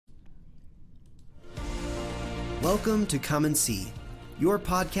Welcome to Come and See, your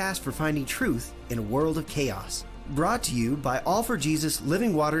podcast for finding truth in a world of chaos. Brought to you by All for Jesus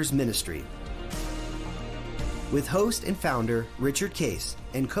Living Waters Ministry. With host and founder Richard Case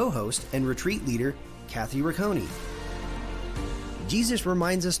and co-host and retreat leader Kathy Ricconi. Jesus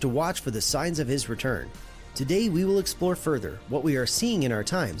reminds us to watch for the signs of his return. Today we will explore further what we are seeing in our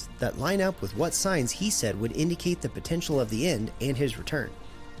times that line up with what signs he said would indicate the potential of the end and his return.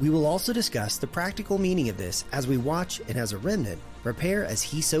 We will also discuss the practical meaning of this as we watch and as a remnant prepare as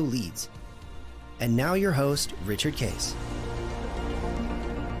he so leads. And now your host, Richard Case.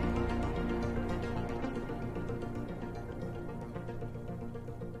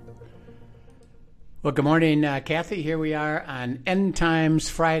 Well, good morning, Kathy. Here we are on End Times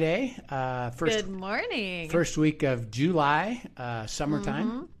Friday. Good morning. First week of July,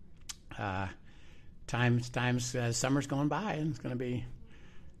 summertime. Summer's going by, and it's going to be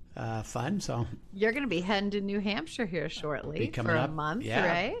fun. So you're going to be heading to New Hampshire here shortly for a month,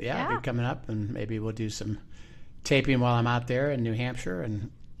 right? Yeah, I'll be coming up, and maybe we'll do some taping while I'm out there in New Hampshire.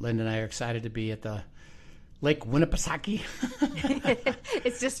 And Linda and I are excited to be at the Lake Winnipesaukee.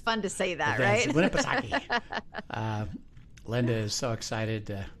 It's just fun to say that, right? Winnipesaukee. Linda is so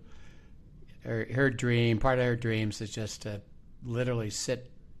excited. Her dream, part of her dreams, is just to literally sit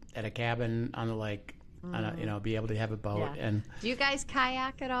at a cabin on the lake, be able to have a boat. Yeah. And do you guys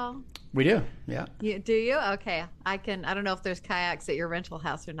kayak at all? We do, yeah. Do you? Okay, I don't know if there's kayaks at your rental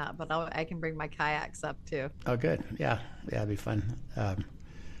house or not, but I can bring my kayaks up too. Oh, good. Yeah, it'd be fun.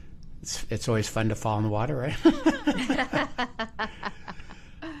 It's always fun to fall in the water, right?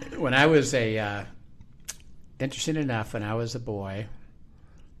 When I was interesting enough, when I was a boy,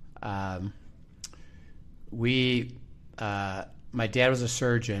 my dad was a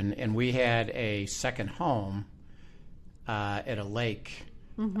surgeon, and we had a second home at a lake.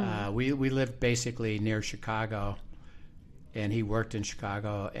 Mm-hmm. We lived basically near Chicago, and he worked in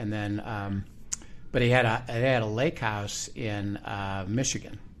Chicago, and then, but he had a lake house in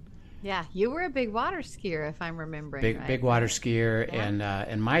Michigan. Yeah, you were a big water skier, if I'm remembering right. Big water skier, yeah.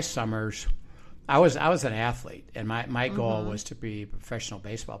 And my summers, I was an athlete, and my goal was to be a professional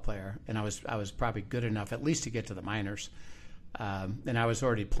baseball player, and I was probably good enough at least to get to the minors, and I was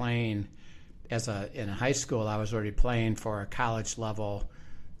already playing in high school. I was already playing for a college level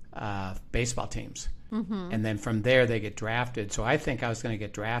baseball teams, and then from there they get drafted. So I think I was going to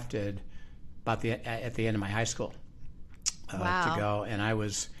get drafted at the end of my high school to go, and I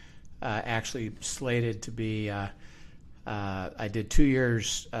was. Actually slated to be, I did 2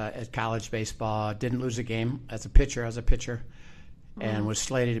 years at college baseball, didn't lose a game as a pitcher. I was a pitcher and was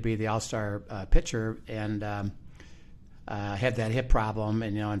slated to be the all-star pitcher, and had that hip problem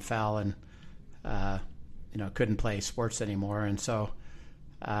and fell and, couldn't play sports anymore. And so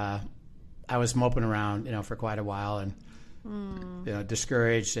I was moping around, for quite a while and,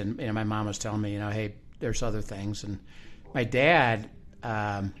 discouraged. And, my mom was telling me, hey, there's other things. And my dad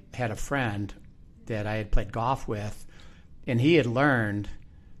had a friend that I had played golf with, and he had learned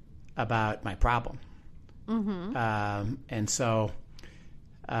about my problem. And so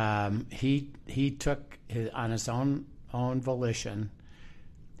he took on his own volition.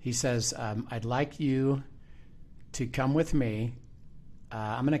 He says, I'd like you to come with me.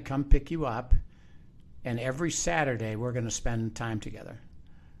 I'm going to come pick you up, and every Saturday we're going to spend time together.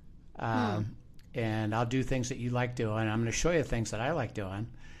 And I'll do things that you like doing. I'm going to show you things that I like doing,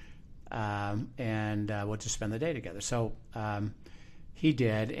 and we'll just spend the day together. So he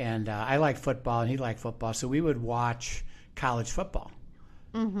did, and I like football, and he liked football. So we would watch college football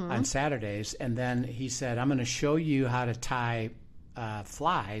on Saturdays, and then he said, I'm going to show you how to tie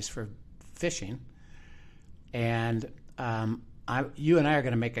flies for fishing, and you and I are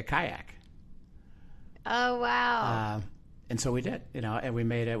going to make a kayak. Oh, wow. And so we did, and we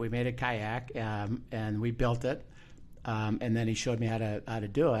made a kayak, and we built it, and then he showed me how to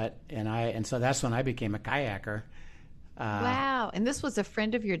do it, and so that's when I became a kayaker. Wow! And this was a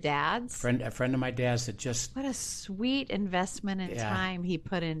friend of your dad's? A friend of my dad's that just. What a sweet investment in time he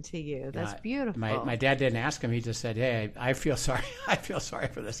put into you. That's beautiful. My dad didn't ask him; he just said, "Hey, I feel sorry. I feel sorry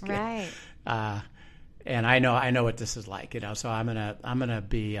for this kid." Right. And I know what this is like, So I'm gonna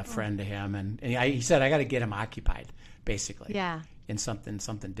be a friend to him, and he said I got to get him occupied. Basically, in something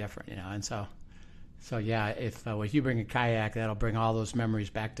different, and so yeah. If you bring a kayak, that'll bring all those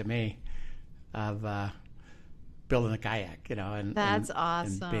memories back to me of building a kayak, and that's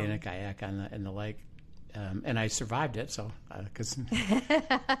awesome. And being in a kayak in the lake, and I survived it. So, because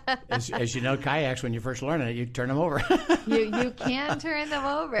as you know, kayaks when you first learn it, you turn them over. you can turn them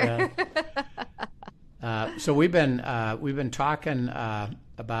over. So we've been talking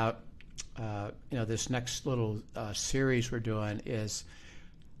about this next little series we're doing is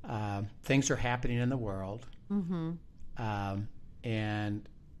things are happening in the world, and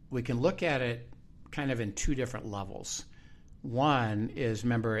we can look at it kind of in two different levels. One is,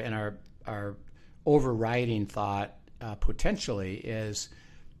 remember, in our overriding thought potentially is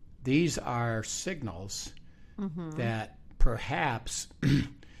these are signals that perhaps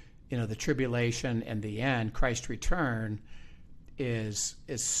the tribulation and the end, Christ's return, is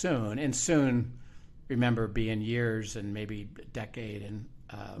soon. And soon, remember, being years and maybe a decade, and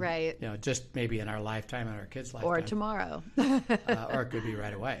right. Just maybe in our lifetime and our kids' lifetime, or tomorrow, or it could be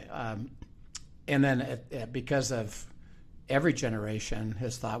right away. And then because of every generation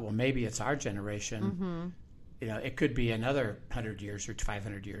has thought, well, maybe it's our generation. It could be another 100 years or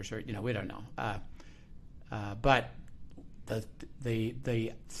 500 years, or we don't know. But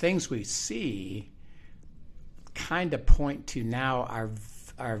the things we see kind of point to now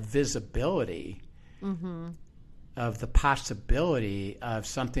our visibility of the possibility of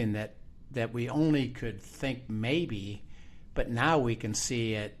something that we only could think maybe, but now we can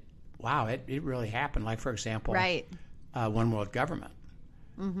see it. Wow, it really happened. Like, for example, right. One world government.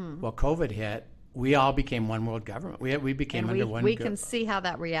 Well, COVID hit. We all became one world government. We became under one. We can see how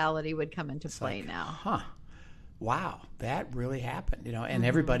that reality would come into play like, now. Huh. Wow, that really happened, and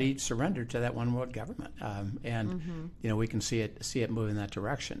everybody surrendered to that one world government, and we can see it move in that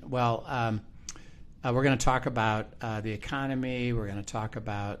direction. Well, we're going to talk about the economy. We're going to talk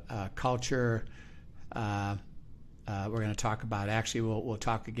about culture. We're going to talk about we'll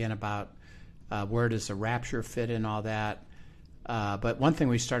talk again about where does the rapture fit in all that. But one thing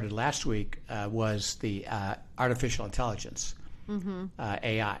we started last week was the artificial intelligence,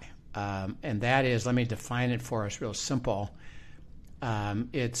 AI. And that is, let me define it for us real simple.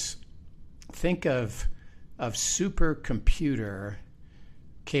 It's, think of supercomputer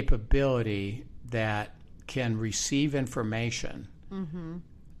capability that can receive information,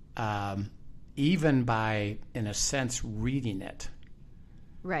 even by, in a sense, reading it.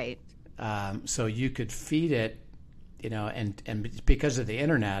 Right. So you could feed it, and because of the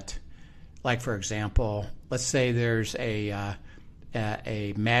internet, like, for example, let's say there's a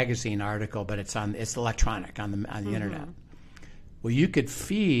magazine article, but it's electronic on the internet. Well, you could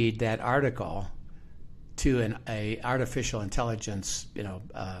feed that article to a artificial intelligence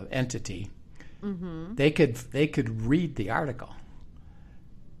entity. They could read the article,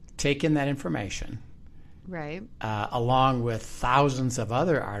 take in that information, right, along with thousands of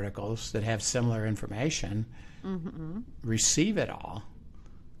other articles that have similar information, receive it all,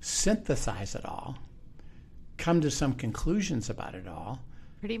 synthesize it all, come to some conclusions about it all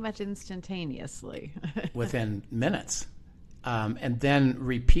pretty much instantaneously within minutes, and then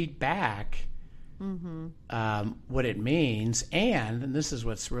repeat back what it means. And this is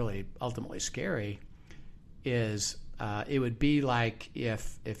what's really ultimately scary, is it would be like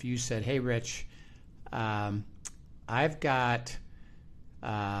if you said, hey, Rich, I've got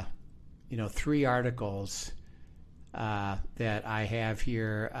 3 articles that I have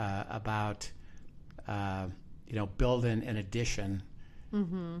here about building an addition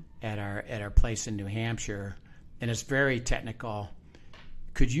at our place in New Hampshire, and it's very technical.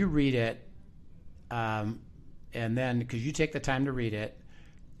 Could you read it, and then could you take the time to read it,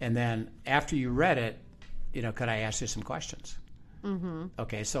 and then after you read it, could I ask you some questions?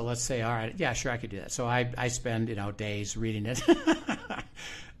 Okay, so let's say, all right, yeah, sure, I could do that. So I spend days reading it,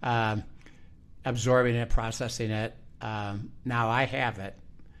 absorbing it, processing it. Now I have it.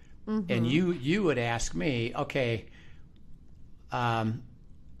 And you would ask me, okay,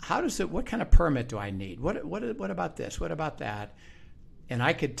 what kind of permit do I need? What about this? What about that? And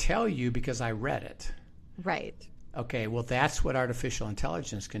I could tell you because I read it. Right. Okay, well, that's what artificial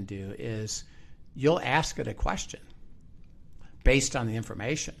intelligence can do, is you'll ask it a question based on the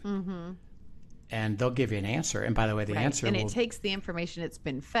information. And they'll give you an answer. And by the way, the answer it takes the information it's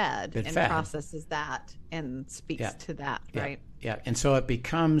been fed and processes that and speaks to that, right? Yeah. And so it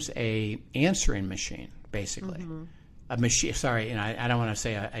becomes a answering machine, basically. A machine. Sorry, I don't want to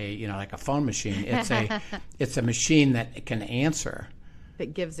say like a phone machine. It's a machine that can answer.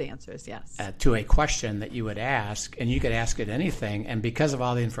 That gives answers, yes. To a question that you would ask, and you could ask it anything. And because of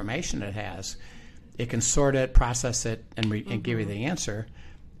all the information it has, it can sort it, process it, and give you the answer.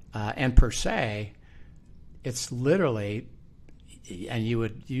 And per se, it's literally, and you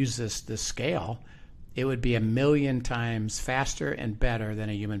would use this scale, it would be 1,000,000 times faster and better than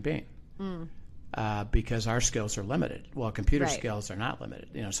a human being, because our skills are limited. Well, computer skills are not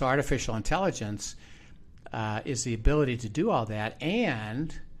limited. So artificial intelligence is the ability to do all that,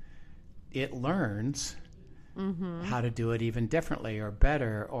 and it learns how to do it even differently or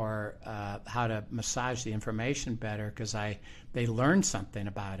better, or how to massage the information better, because they learn something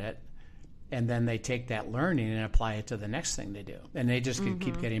about it, and then they take that learning and apply it to the next thing they do, and they just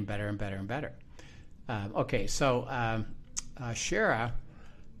keep getting better and better and better. Okay, so Shara,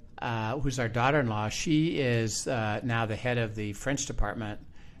 who's our daughter-in-law, she is now the head of the French department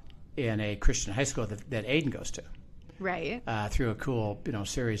in a Christian high school that Aiden goes to. Right. Through a cool,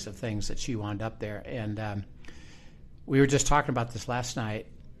 series of things that she wound up there. And we were just talking about this last night,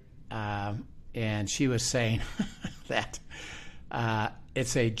 and she was saying that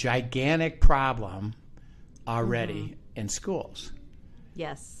it's a gigantic problem already in schools.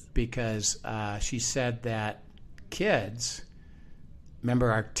 Yes. Because she said that kids,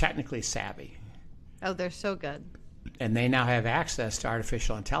 remember, are technically savvy. Oh, they're so good. And they now have access to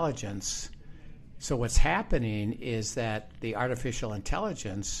artificial intelligence. So what's happening is that the artificial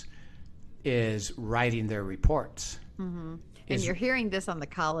intelligence is writing their reports. And you're hearing this on the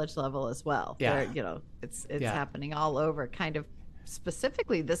college level as well. Yeah. Where, it's happening all over, kind of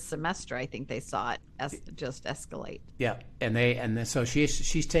specifically this semester. I think they saw it just escalate. Yeah. So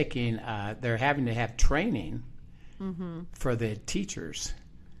she's taking, they're having to have training for the teachers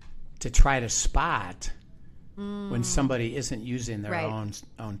to try to spot when somebody isn't using their own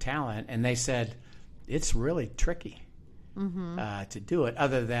talent. And they said it's really tricky to do it,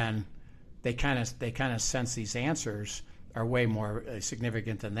 other than they kind of sense these answers are way more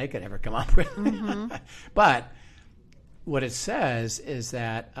significant than they could ever come up with. But what it says is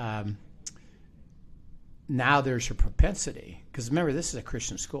that now there's a propensity, because remember, this is a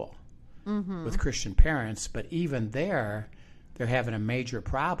Christian school with Christian parents, but even there, they're having a major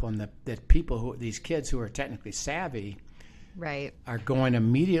problem that these kids who are technically savvy are going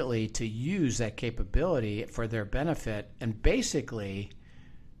immediately to use that capability for their benefit, and basically,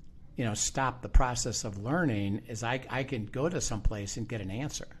 stop the process of learning. Is I can go to someplace and get an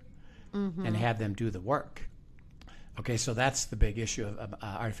answer and have them do the work. Okay, so that's the big issue of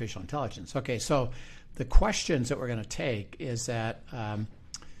artificial intelligence. Okay, so the questions that we're going to take is that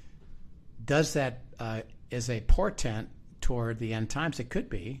does that is a portent toward the end times? It could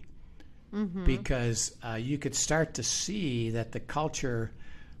be, because you could start to see that the culture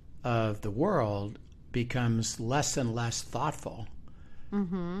of the world becomes less and less thoughtful,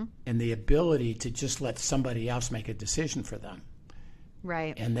 and the ability to just let somebody else make a decision for them.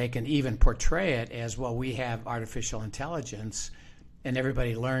 Right. And they can even portray it as, well, we have artificial intelligence, and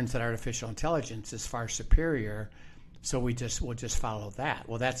everybody learns that artificial intelligence is far superior, so we'll just follow that.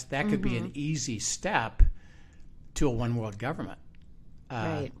 Well, that could be an easy step to a one world government.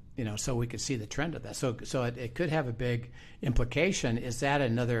 So we could see the trend of that. So it could have a big implication. Is that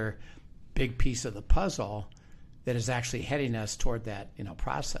another big piece of the puzzle that is actually heading us toward that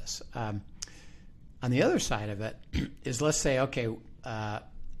process? On the other side of it is, let's say, okay,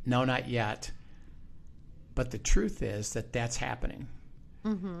 no, not yet, but the truth is that that's happening,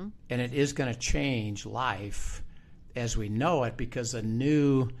 and it is going to change life as we know it, because a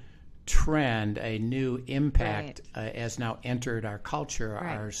new trend, a new impact has now entered our culture,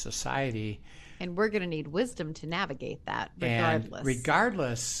 our society. And we're going to need wisdom to navigate that, regardless. And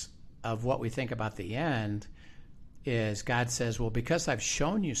regardless of what we think about the end, is God says, well, because I've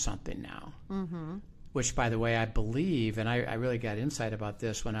shown you something now, which, by the way, I believe, and I really got insight about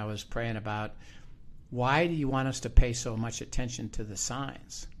this when I was praying about, why do you want us to pay so much attention to the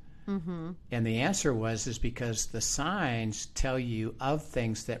signs? And the answer is because the signs tell you of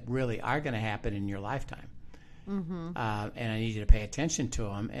things that really are going to happen in your lifetime. And I need you to pay attention to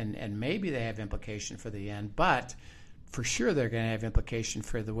them, and maybe they have implication for the end, but for sure they're going to have implication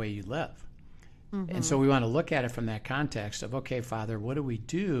for the way you live. And so we want to look at it from that context of, okay, Father, what do we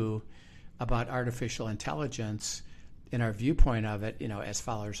do about artificial intelligence in our viewpoint of it, as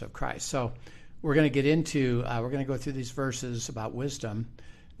followers of Christ? So we're going to get into, we're going to go through these verses about wisdom,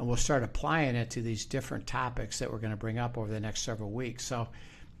 and we'll start applying it to these different topics that we're going to bring up over the next several weeks. So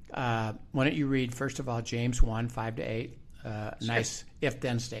why don't you read, first of all, James 1, 5-8, nice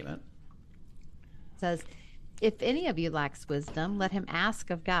if-then statement. It says, if any of you lacks wisdom, let him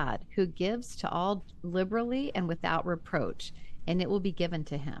ask of God, who gives to all liberally and without reproach, and it will be given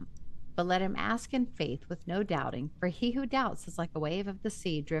to him. But let him ask in faith with no doubting, for he who doubts is like a wave of the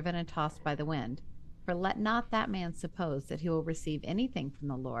sea driven and tossed by the wind. For let not that man suppose that he will receive anything from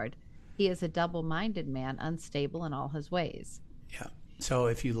the Lord. He is a double-minded man, unstable in all his ways. Yeah. So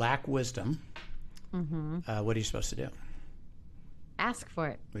if you lack wisdom, what are you supposed to do? Ask for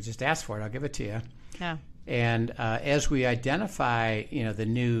it. We just ask for it. I'll give it to you. Yeah. And as we identify, the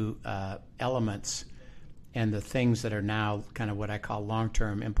new elements and the things that are now kind of what I call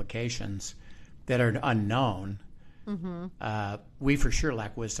long-term implications that are unknown, we for sure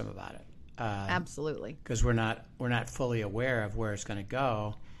lack wisdom about it. Absolutely. Because we're not fully aware of where it's going to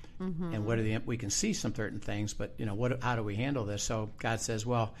go, and what are we can see some certain things, but how do we handle this? So God says,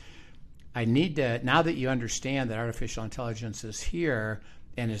 well, I need to, now that you understand that artificial intelligence is here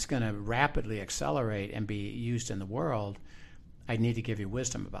and it's going to rapidly accelerate and be used in the world, I need to give you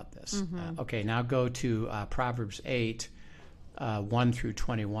wisdom about this. Okay, now go to Proverbs 8, 1 through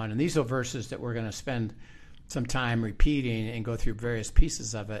 21. And these are verses that we're going to spend some time repeating and go through various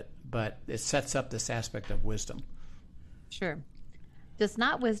pieces of it, but it sets up this aspect of wisdom. Sure. Does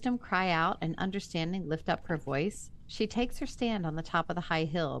not wisdom cry out and understanding lift up her voice? She takes her stand on the top of the high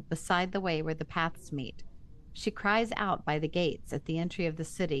hill, beside the way where the paths meet. She cries out by the gates, at the entry of the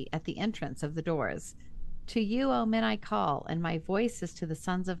city, at the entrance of the doors. To you, O men, I call, and my voice is to the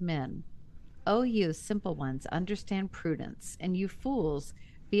sons of men. O you simple ones, understand prudence, and you fools,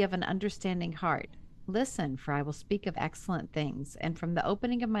 be of an understanding heart. Listen, for I will speak of excellent things, and from the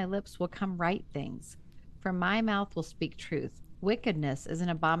opening of my lips will come right things. For my mouth will speak truth. Wickedness is an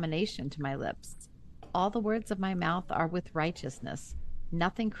abomination to my lips. All the words of my mouth are with righteousness.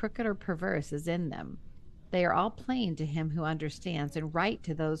 Nothing crooked or perverse is in them. They are all plain to him who understands, and right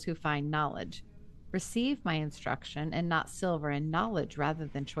to those who find knowledge. Receive my instruction, and not silver, and knowledge rather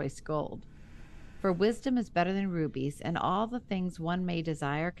than choice gold. For wisdom is better than rubies, and all the things one may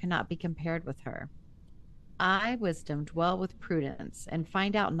desire cannot be compared with her. I, wisdom, dwell with prudence, and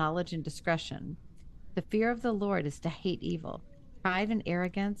find out knowledge and discretion. The fear of the Lord is to hate evil. Pride and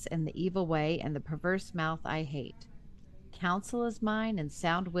arrogance and the evil way and the perverse mouth I hate. Counsel is mine and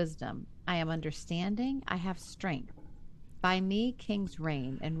sound wisdom. I am understanding, I have strength. By me kings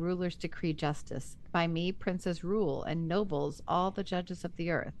reign and rulers decree justice. By me princes rule and nobles all the judges of the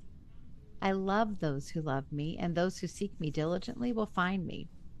earth. I love those who love me, and those who seek me diligently will find me.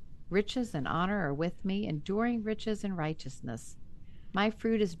 Riches and honor are with me, enduring riches and righteousness. My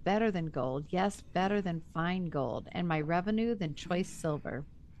fruit is better than gold, yes, better than fine gold, and my revenue than choice silver.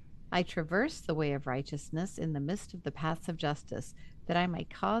 I traverse the way of righteousness in the midst of the paths of justice, that I may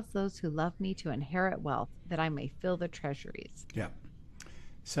cause those who love me to inherit wealth, that I may fill their treasuries. Yeah.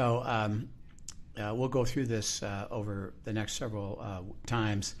 So we'll go through this over the next several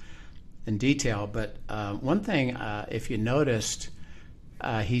times in detail, but one thing, if you noticed,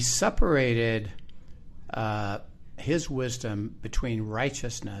 he separated his wisdom between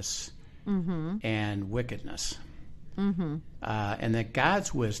righteousness and wickedness. And that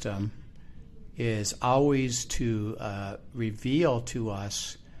God's wisdom is always to reveal to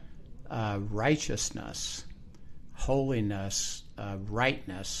us righteousness, holiness,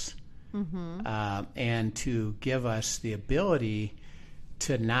 rightness, and to give us the ability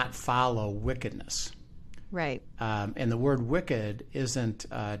to not follow wickedness. Right. And the word wicked isn't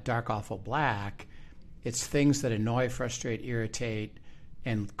dark, awful, black. It's things that annoy, frustrate, irritate,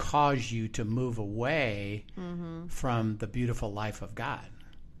 and cause you to move away from the beautiful life of God.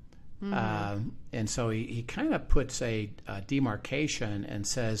 And so he kind of puts a demarcation and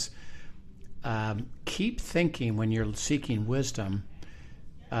says, keep thinking when you're seeking wisdom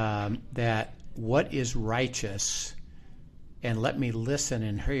that what is righteous, and let me listen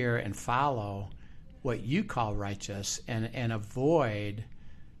and hear and follow what you call righteous, and avoid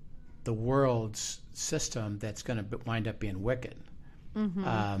the world's system that's going to wind up being wicked.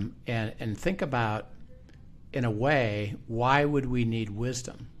 And think about, in a way, why would we need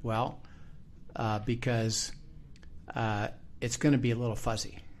wisdom? Well, because it's going to be a little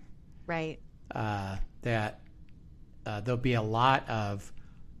fuzzy. Right. That there'll be a lot of,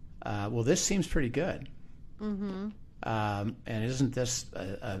 well, this seems pretty good. And isn't this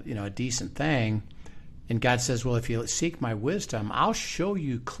a decent thing? And God says, well, if you seek my wisdom, I'll show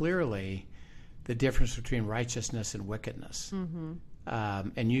you clearly the difference between righteousness and wickedness.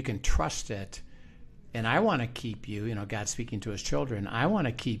 And you can trust it. And I want to keep you, God speaking to his children, I want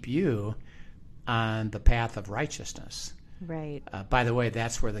to keep you on the path of righteousness. Right. By the way,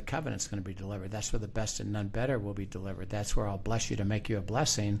 that's where the covenant's going to be delivered. That's where the best and none better will be delivered. That's where I'll bless you to make you a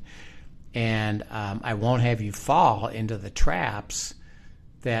blessing. And I won't have you fall into the traps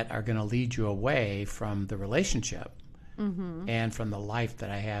that are going to lead you away from the relationship and from the life that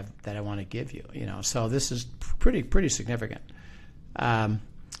I have, that I want to give you. So this is pretty significant.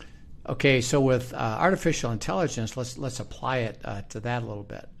 Okay, so with artificial intelligence, let's apply it to that a little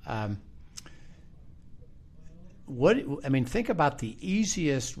bit. Think about the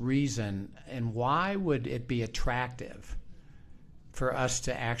easiest reason, and why would it be attractive for us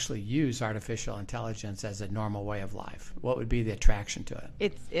to actually use artificial intelligence as a normal way of life? What would be the attraction to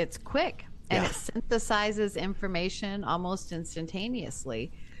it? It's quick, and it synthesizes information almost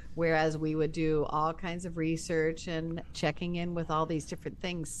instantaneously. Whereas we would do all kinds of research and checking in with all these different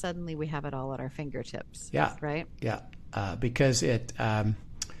things. Suddenly we have it all at our fingertips. Yeah. Right? Yeah. Because it,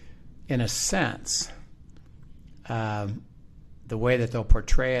 in a sense, the way that they'll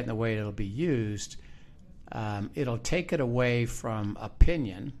portray it and the way it'll be used, it'll take it away from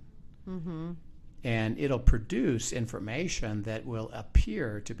opinion, and it'll produce information that will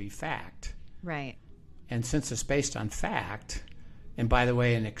appear to be fact. Right. And since it's based on fact, and by the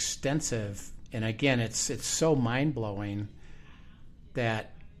way, an extensive, and again, it's so mind-blowing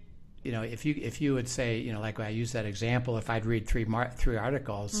that, if you would say, like I use that example, if I'd read three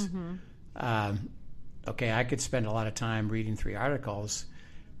articles, okay, I could spend a lot of time reading 3 articles,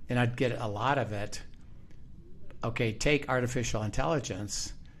 and I'd get a lot of it. Okay, take artificial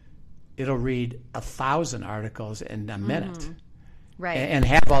intelligence. It'll read 1,000 articles in a minute, right, and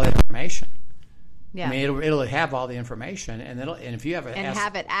have all the information. Yeah, I mean, it'll have all the information, and if you have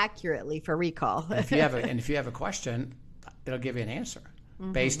have it accurately for recall. if you have a question, it'll give you an answer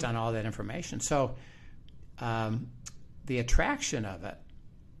based on all that information. So, the attraction of it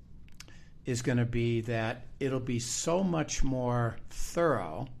is going to be that it'll be so much more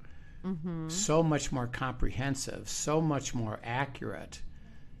thorough, so much more comprehensive, so much more accurate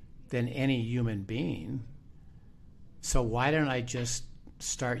than any human being. So why don't I just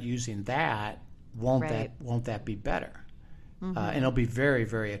start using that? Won't that be better? And it'll be very,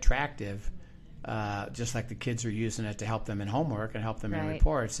 very attractive. Just like the kids are using it to help them in homework and help them in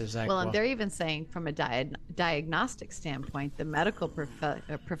reports. Is like, and they're even saying from a diagnostic standpoint, the medical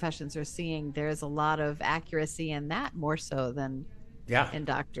professions are seeing there's a lot of accuracy in that more so than in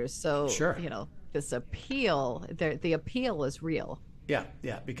doctors. So, this appeal, the appeal is real.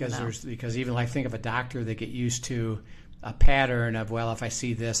 Yeah, because because even like think of a doctor, they get used to a pattern of, well, if I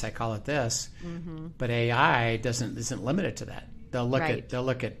see this, I call it this. But AI isn't limited to that. They'll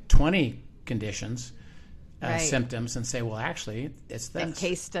look at 20 conditions, symptoms, and say, well, actually, it's this. And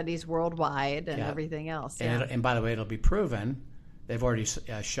case studies worldwide and everything else. And by the way, it'll be proven. They've already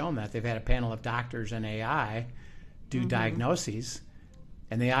shown that. They've had a panel of doctors and AI do diagnoses,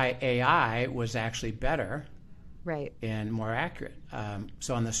 and the AI was actually better and more accurate.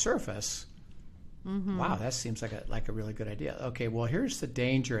 So on the surface, wow, that seems like a really good idea. Okay, well, here's the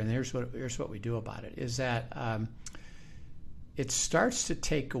danger, and here's what we do about it, is that it starts to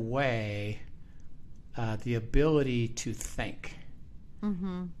take away the ability to think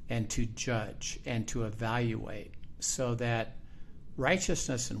and to judge and to evaluate, so that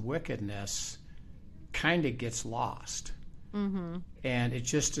righteousness and wickedness kind of gets lost. And it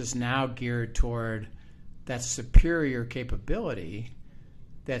just is now geared toward that superior capability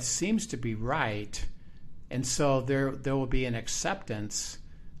that seems to be right. And so there will be an acceptance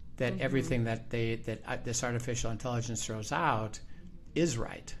that everything that this artificial intelligence throws out is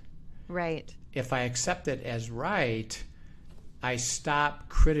right. Right. If I accept it as right, I stop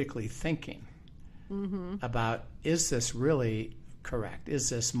critically thinking about, is this really correct? Is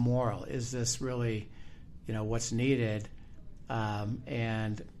this moral? Is this really, what's needed?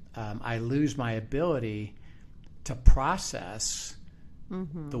 And I lose my ability to process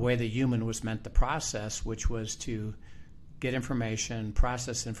the way the human was meant to process, which was to get information,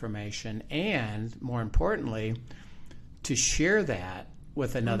 process information, and more importantly, to share that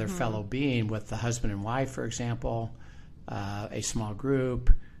with another fellow being, with the husband and wife, for example, a small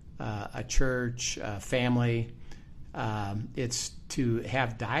group, a church, a family. It's to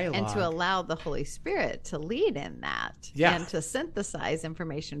have dialogue. And to allow the Holy Spirit to lead in that. And to synthesize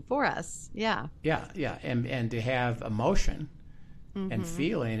information for us. Yeah. And to have emotion and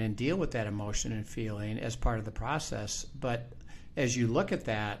feeling and deal with that emotion and feeling as part of the process. But as you look at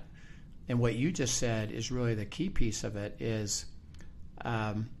that, and what you just said is really the key piece of it, is,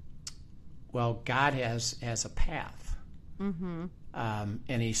 God has a path.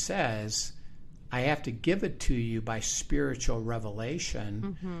 And he says, I have to give it to you by spiritual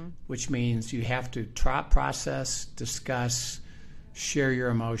revelation, which means you have to process, discuss, share your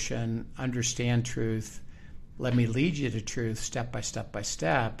emotion, understand truth. Let me lead you to truth step by step by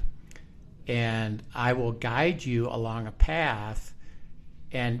step, and I will guide you along a path.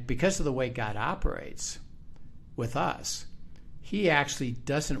 And because of the way God operates with us, he actually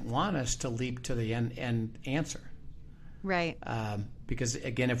doesn't want us to leap to the end answer. Right. Because,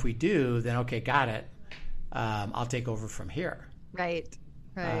 again, if we do, then, okay, got it. I'll take over from here. Right.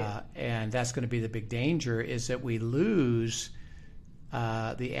 And that's going to be the big danger, is that we lose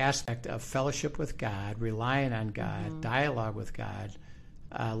the aspect of fellowship with God, relying on God, dialogue with God,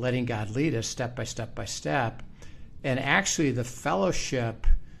 letting God lead us step by step by step. And actually the fellowship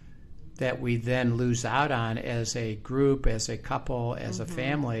that we then lose out on as a group, as a couple, as a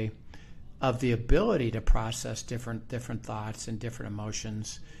family, of the ability to process different thoughts and different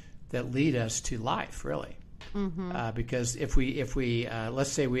emotions that lead us to life, really. Because if we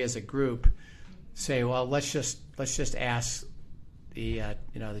let's say we as a group say, well, let's just ask the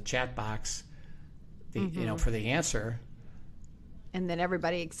the chat box for the answer, and then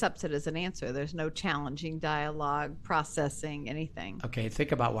everybody accepts it as an answer. There's no challenging dialogue, processing, anything. Okay,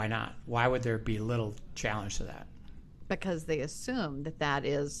 think about why not. Why would there be little challenge to that? Because they assume that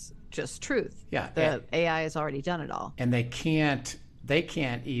is just truth. Yeah, the AI has already done it all, and they can't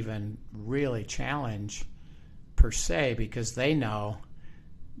even really challenge per se, because they know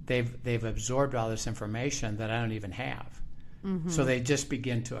they've absorbed all this information that I don't even have. So they just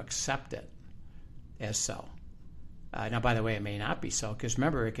begin to accept it as so. Now, by the way, it may not be so, because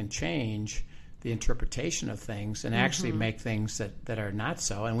remember, it can change the interpretation of things and actually make things that are not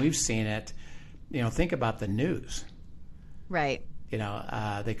so. And we've seen it. Think about the news. Right.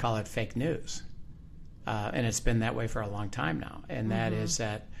 They call it fake news. And it's been that way for a long time now. And that is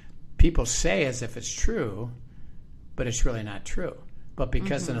that people say as if it's true, but it's really not true. But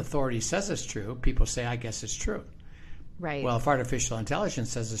because an authority says it's true, people say, I guess it's true. Right. Well, if artificial intelligence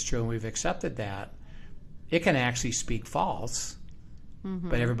says it's true and we've accepted that, it can actually speak false,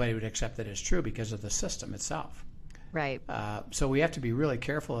 but everybody would accept it as true because of the system itself. Right. So we have to be really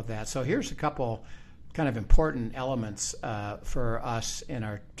careful of that. So here's a couple kind of important elements for us,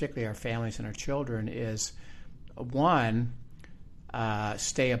 particularly our families and our children, is one,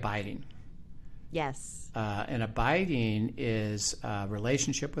 stay abiding. Yes. And abiding is a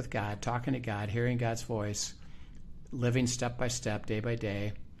relationship with God, talking to God, hearing God's voice, living step by step, day by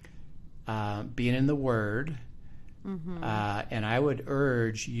day, being in the Word. And I would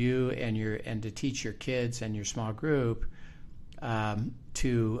urge you and to teach your kids and your small group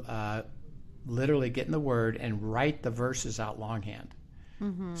to literally get in the Word and write the verses out longhand.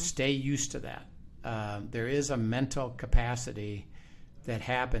 Stay used to that. There is a mental capacity that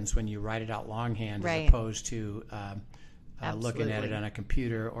happens when you write it out longhand, as opposed to looking at it on a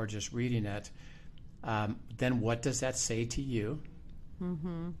computer or just reading it. Then what does that say to you?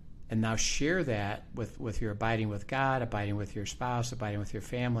 And now share that with your abiding with God, abiding with your spouse, abiding with your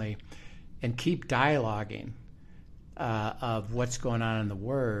family, and keep dialoguing of what's going on in the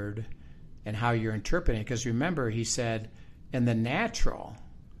Word and how you're interpreting it. Because remember, he said, in the natural,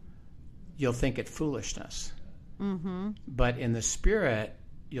 you'll think it foolishness. But in the Spirit,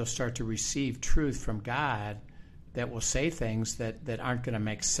 you'll start to receive truth from God that will say things that aren't going to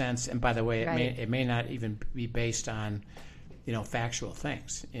make sense. And by the way, it may not even be based on factual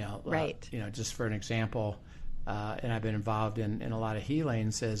things. Just for an example, and I've been involved in a lot of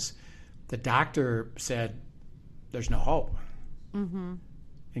healings, is the doctor said there's no hope. And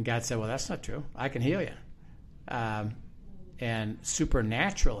God said, well, that's not true. I can heal you. And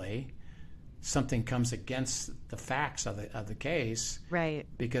supernaturally, something comes against the facts of the case, right?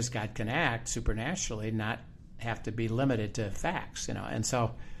 Because God can act supernaturally, not have to be limited to facts, And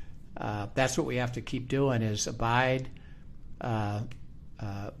so that's what we have to keep doing: is abide.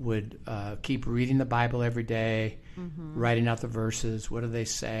 Would keep reading the Bible every day, writing out the verses. What do they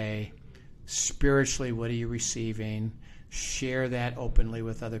say? Spiritually, what are you receiving? Share that openly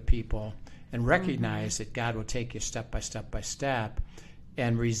with other people, and recognize that God will take you step by step by step,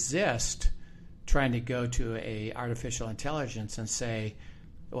 and resist trying to go to a artificial intelligence and say,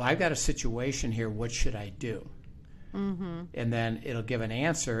 well, I've got a situation here, what should I do? And then it'll give an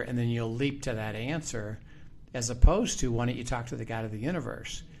answer, and then you'll leap to that answer, as opposed to, why don't you talk to the God of the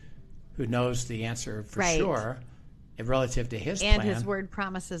universe, who knows the answer for sure relative to his plan. And his Word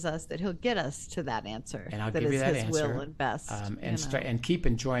promises us that he'll get us to that answer. And I'll give you that his answer. Will and best. And keep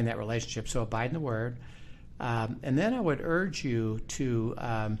enjoying that relationship. So abide in the Word. And then I would urge you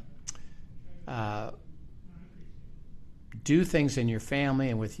to do things in your family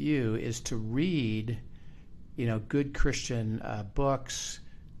and with you, is to read, good Christian books,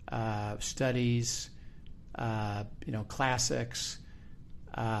 studies, classics.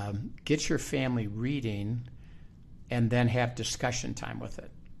 Get your family reading, and then have discussion time with it.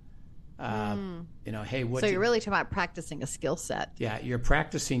 Hey, so you're really talking about practicing a skill set. Yeah, you're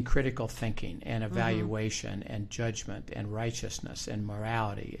practicing critical thinking and evaluation and judgment and righteousness and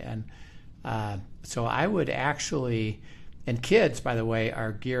morality. And so I would actually, and kids, by the way,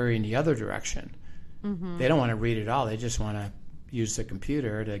 are gearing the other direction. They don't want to read it all. They just want to use the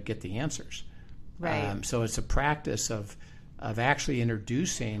computer to get the answers. Right. So it's a practice of actually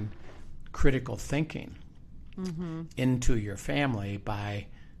introducing critical thinking into your family by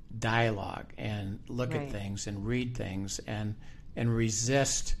dialogue, and look at things and read things and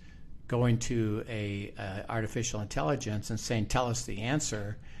resist going to a artificial intelligence and saying, tell us the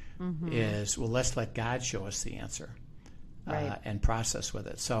answer, is, well, let's let God show us the answer and process with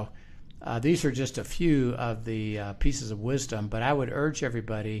it. So these are just a few of the pieces of wisdom, but I would urge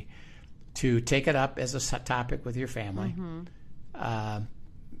everybody to take it up as a topic with your family,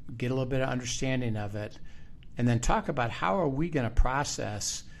 get a little bit of understanding of it, and then talk about how are we going to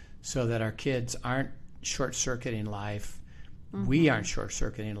process so that our kids aren't short-circuiting life, we aren't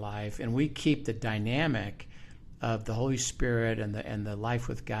short-circuiting life, and we keep the dynamic of the Holy Spirit and the life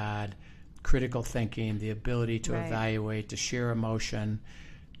with God, critical thinking, the ability to evaluate, to share emotion.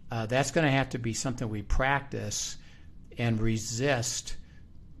 That's going to have to be something we practice and resist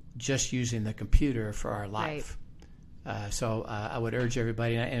just using the computer for our life. So I would urge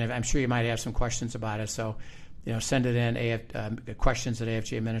everybody, and I'm sure you might have some questions about it, so send it in, questions at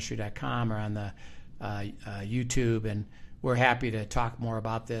afjministry.com or on the YouTube, and we're happy to talk more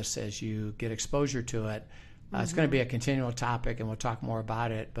about this as you get exposure to it. It's going to be a continual topic, and we'll talk more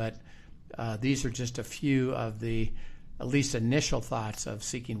about it, but these are just a few of the at least initial thoughts of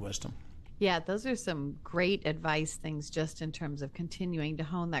seeking wisdom. Yeah, those are some great advice things just in terms of continuing to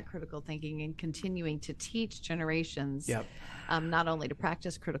hone that critical thinking and continuing to teach generations not only to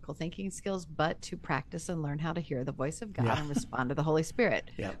practice critical thinking skills, but to practice and learn how to hear the voice of God and respond to the Holy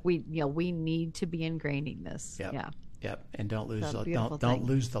Spirit. We need to be ingraining this. And don't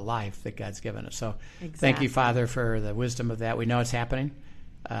lose the life that God's given us. So thank you, Father, for the wisdom of that. We know it's happening.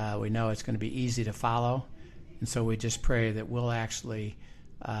 We know it's going to be easy to follow. And so we just pray that we'll actually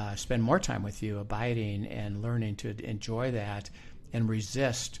spend more time with you, abiding and learning to enjoy that and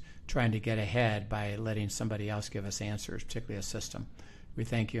resist trying to get ahead by letting somebody else give us answers, particularly a system. We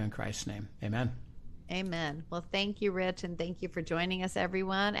thank you in Christ's name. Amen. Amen. Well, thank you, Rich, and thank you for joining us,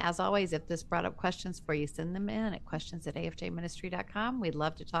 everyone. As always, if this brought up questions for you, send them in at questions@afjministry.com. We'd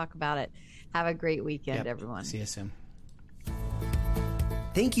love to talk about it. Have a great weekend, everyone. See you soon.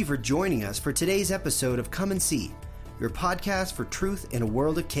 Thank you for joining us for today's episode of Come and See, your podcast for truth in a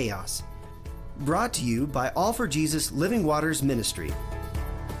world of chaos. Brought to you by All for Jesus Living Waters Ministry.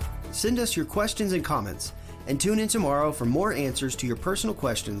 Send us your questions and comments, and tune in tomorrow for more answers to your personal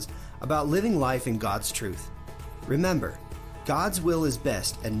questions about living life in God's truth. Remember, God's will is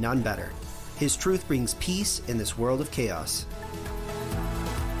best and none better. His truth brings peace in this world of chaos.